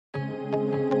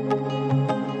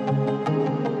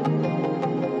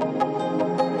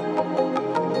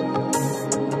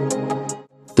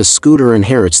The scooter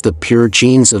inherits the pure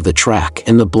genes of the track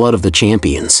and the blood of the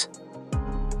champions.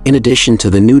 In addition to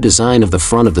the new design of the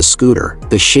front of the scooter,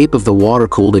 the shape of the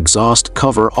water-cooled exhaust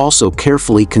cover also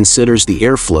carefully considers the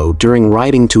airflow during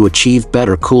riding to achieve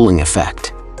better cooling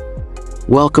effect.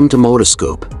 Welcome to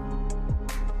Motoscoop.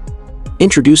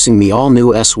 Introducing the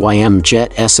all-new SYM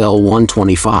Jet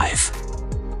SL125.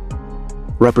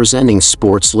 Representing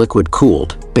sports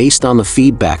liquid-cooled, based on the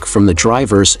feedback from the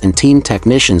drivers and team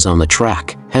technicians on the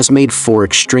track, has made 4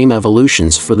 extreme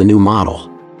evolutions for the new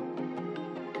model.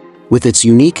 With its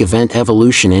unique event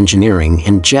evolution engineering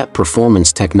and jet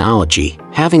performance technology,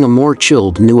 having a more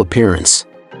chilled new appearance.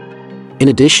 In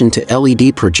addition to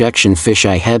LED projection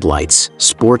fisheye headlights,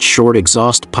 sports short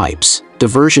exhaust pipes,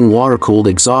 diversion water-cooled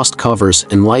exhaust covers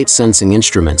and light sensing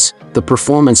instruments, the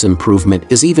performance improvement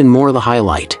is even more the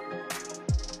highlight.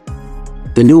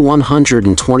 The new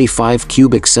 125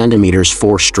 cubic centimeters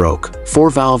 4-stroke,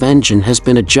 4-valve engine has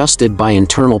been adjusted by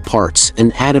internal parts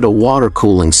and added a water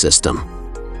cooling system.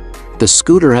 The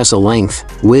scooter has a length,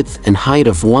 width and height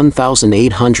of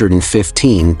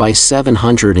 1,815 by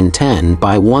 710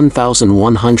 by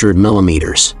 1,100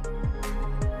 millimeters.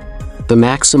 The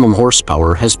maximum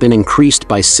horsepower has been increased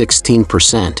by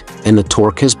 16% and the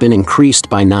torque has been increased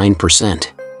by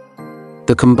 9%.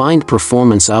 The combined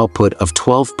performance output of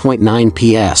 12.9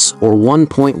 PS or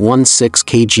 1.16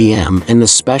 kgm and the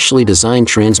specially designed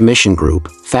transmission group,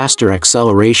 faster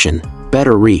acceleration,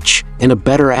 better reach, and a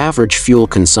better average fuel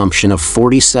consumption of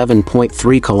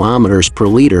 47.3 kilometers per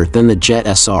liter than the Jet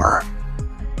SR.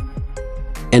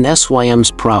 And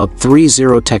SYM's proud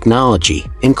 3.0 technology,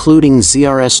 including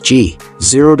ZRSG,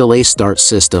 Zero Delay Start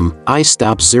System,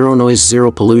 iStop Zero Noise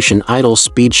Zero Pollution Idle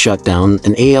Speed Shutdown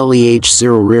and ALEH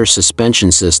Zero Rear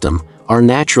Suspension System, are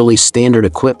naturally standard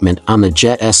equipment on the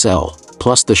Jet SL,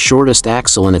 plus the shortest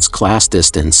axle in its class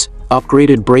distance,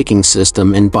 upgraded braking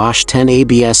system and Bosch 10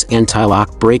 ABS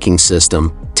anti-lock braking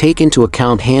system, take into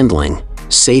account handling,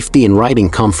 safety and riding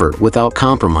comfort without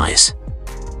compromise.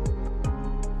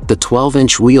 The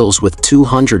 12-inch wheels with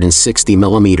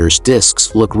 260mm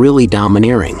discs look really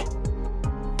domineering.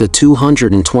 The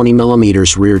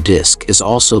 220mm rear disc is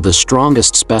also the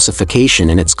strongest specification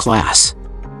in its class.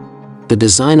 The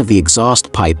design of the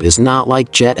exhaust pipe is not like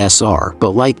Jet SR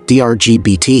but like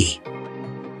DRGBT.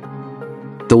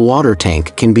 The water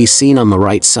tank can be seen on the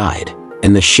right side,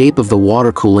 and the shape of the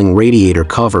water cooling radiator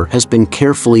cover has been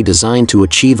carefully designed to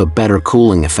achieve a better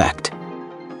cooling effect.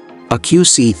 A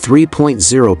QC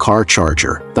 3.0 car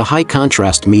charger, the high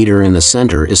contrast meter in the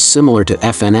center is similar to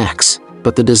FNX,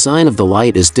 but the design of the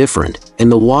light is different,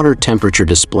 and the water temperature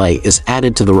display is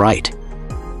added to the right.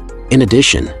 In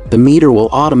addition, the meter will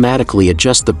automatically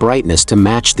adjust the brightness to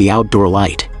match the outdoor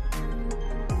light.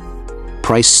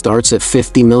 Price starts at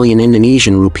 50 million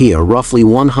Indonesian rupiah, roughly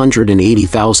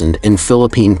 180,000 in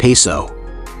Philippine peso.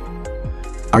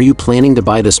 Are you planning to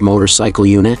buy this motorcycle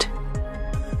unit?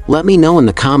 Let me know in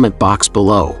the comment box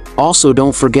below. Also,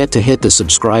 don't forget to hit the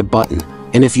subscribe button,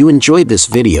 and if you enjoyed this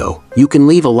video, you can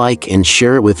leave a like and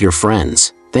share it with your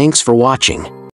friends. Thanks for watching.